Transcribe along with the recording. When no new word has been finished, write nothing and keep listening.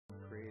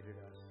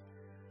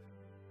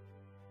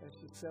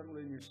Just settle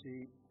in your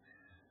seat.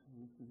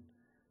 You can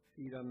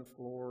feet on the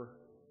floor.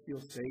 Feel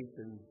safe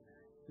in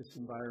this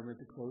environment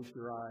to close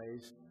your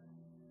eyes.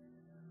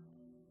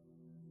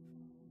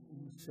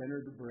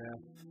 Center the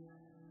breath.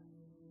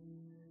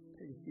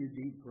 Take a few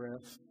deep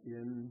breaths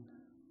in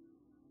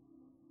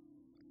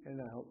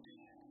and out.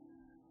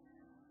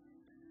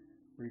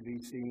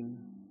 Releasing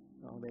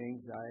all the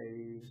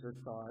anxieties or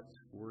thoughts,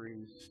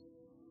 worries,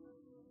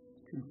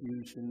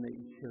 confusion that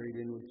you carried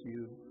in with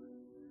you.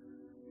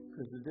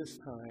 Because at this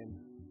time,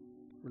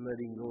 we're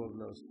letting go of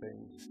those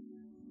things.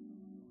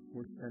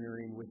 We're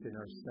centering within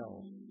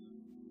ourselves.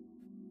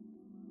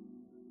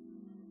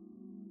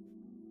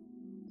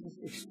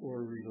 Let's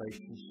explore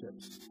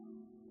relationships.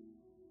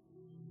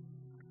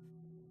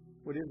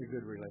 What is a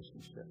good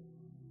relationship?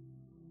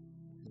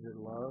 Is it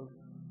love?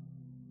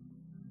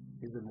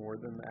 Is it more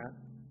than that?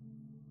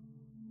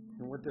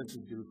 And what does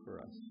it do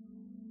for us?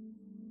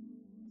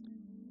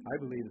 I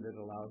believe that it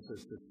allows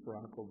us, as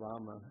Barack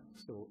Obama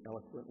so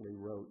eloquently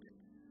wrote,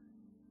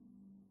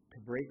 to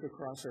break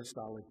across our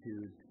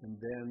solitude and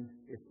then,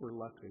 if we're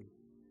lucky,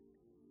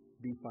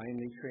 be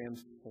finally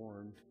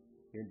transformed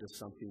into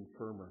something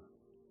firmer.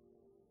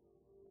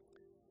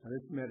 Now,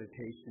 this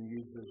meditation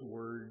uses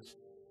words,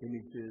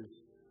 images,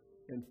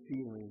 and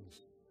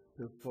feelings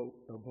to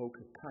evoke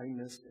a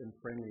kindness and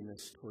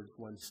friendliness towards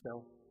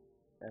oneself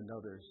and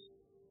others.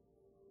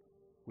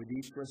 With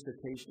each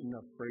recitation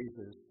of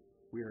phrases,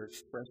 we are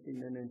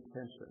expressing an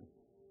intention,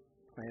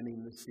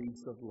 planting the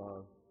seeds of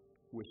love,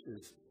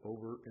 wishes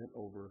over and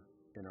over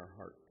in our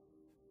heart.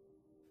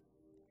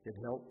 It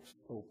helps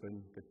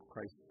open the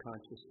Christ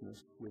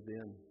consciousness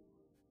within.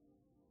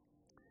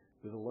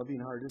 With a loving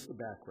heart as the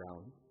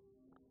background,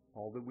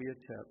 all that we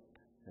attempt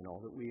and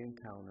all that we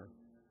encounter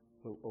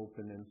will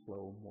open and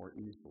flow more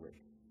easily.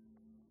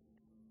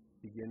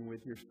 Begin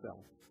with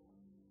yourself.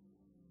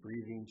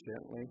 Breathing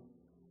gently,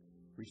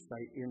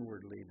 recite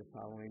inwardly the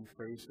following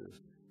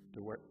phrases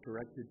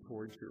directed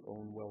towards your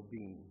own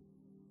well-being.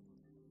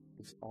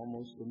 It's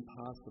almost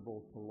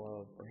impossible to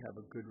love or have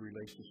a good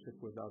relationship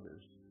with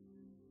others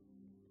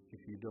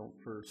if you don't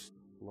first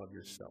love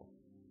yourself.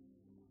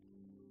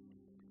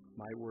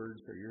 My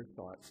words are your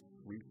thoughts.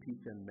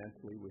 Repeat them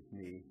mentally with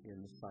me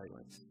in the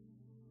silence.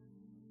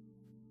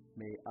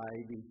 May I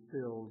be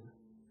filled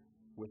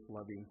with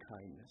loving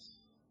kindness.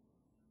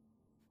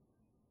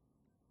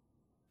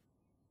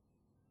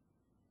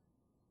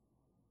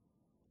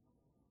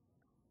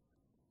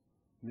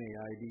 May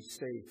I be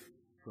safe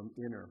from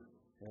inner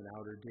and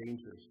outer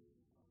dangers.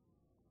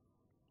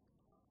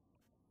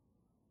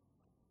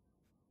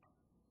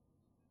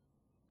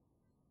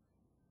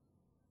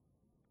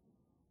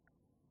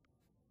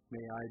 May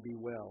I be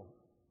well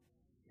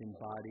in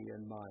body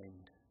and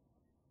mind.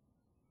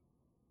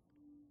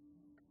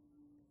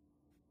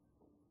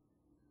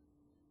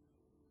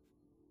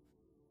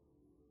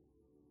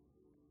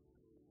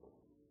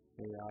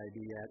 May I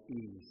be at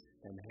ease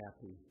and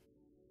happy.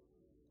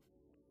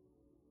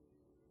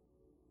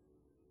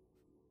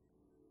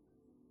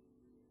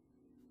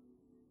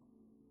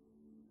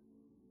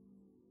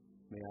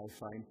 May I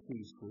find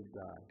peace with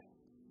God.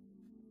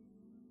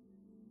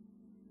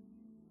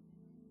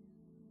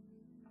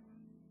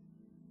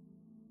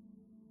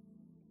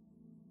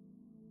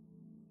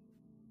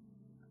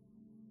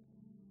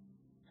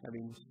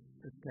 Having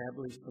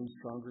established some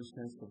stronger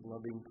sense of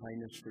loving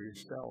kindness for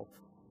yourself,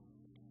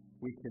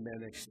 we can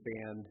then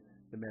expand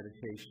the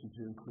meditation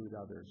to include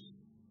others.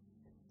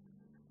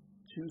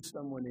 Choose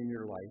someone in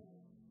your life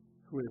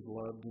who has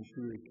loved and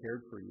truly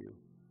cared for you,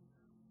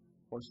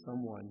 or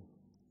someone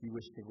you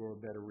wish to grow a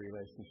better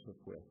relationship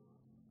with.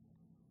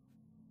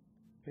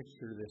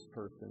 Picture this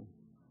person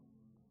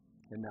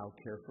and now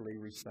carefully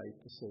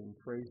recite the same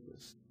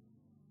phrases.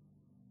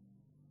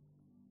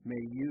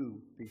 May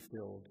you be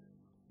filled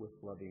with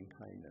loving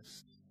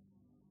kindness.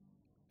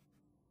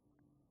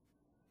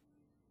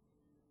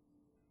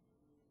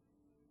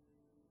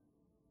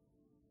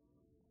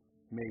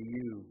 May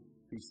you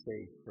be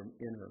safe from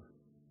inner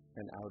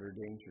and outer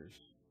dangers.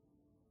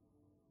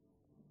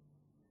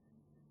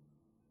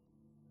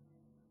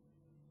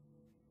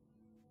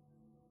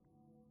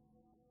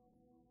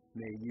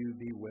 May you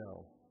be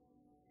well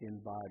in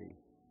body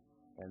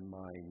and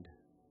mind.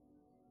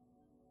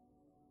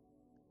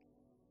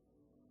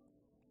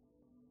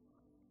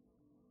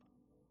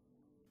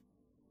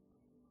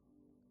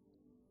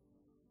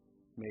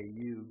 May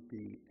you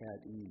be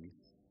at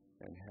ease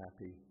and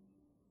happy.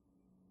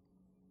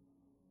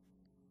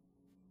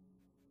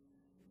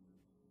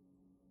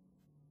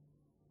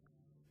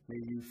 May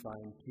you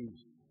find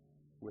peace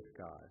with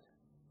God.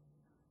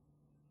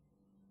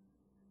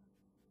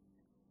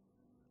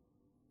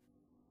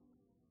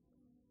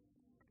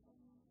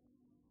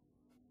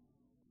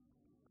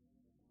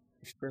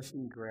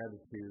 Expressing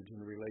gratitude in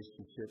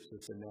relationships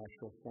is a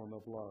natural form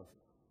of love.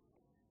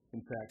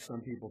 In fact,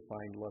 some people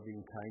find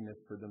loving kindness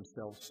for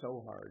themselves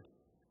so hard,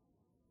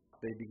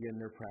 they begin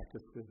their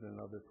practice with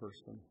another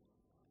person.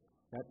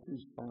 That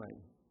too's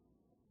fine.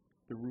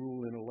 The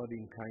rule in a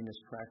loving kindness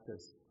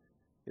practice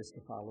is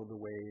to follow the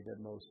way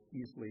that most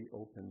easily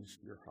opens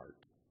your heart.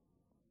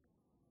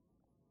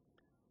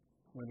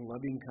 When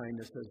loving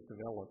kindness has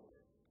developed,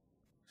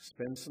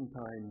 spend some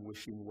time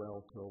wishing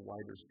well to a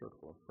wider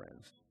circle of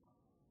friends.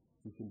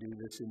 You can do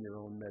this in your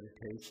own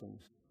meditations.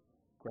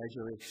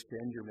 Gradually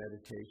extend your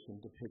meditation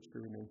to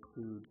picture and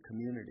include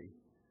community,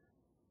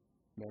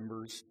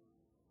 members,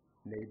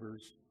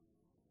 neighbors,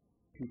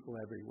 people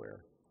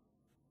everywhere,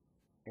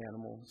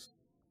 animals,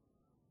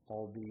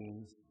 all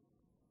beings,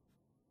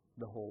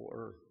 the whole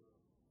earth.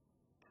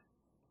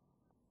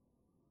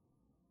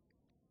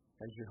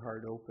 As your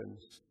heart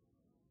opens,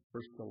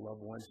 first to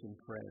loved ones and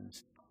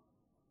friends,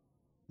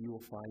 you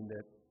will find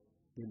that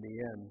in the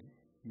end,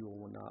 you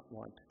will not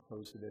want to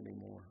close it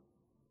anymore.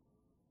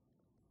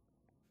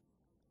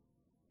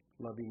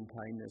 Loving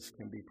kindness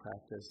can be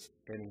practiced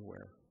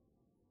anywhere.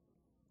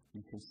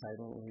 You can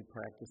silently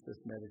practice this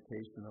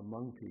meditation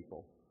among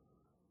people,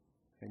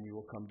 and you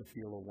will come to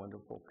feel a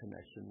wonderful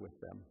connection with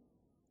them.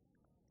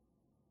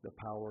 The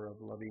power of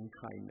loving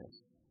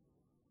kindness,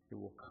 it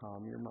will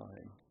calm your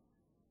mind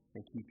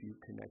and keep you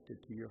connected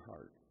to your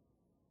heart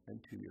and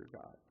to your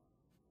God.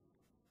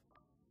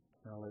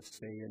 Now let's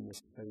stay in this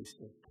space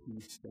of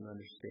peace and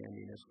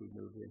understanding as we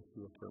move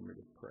into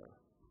affirmative prayer.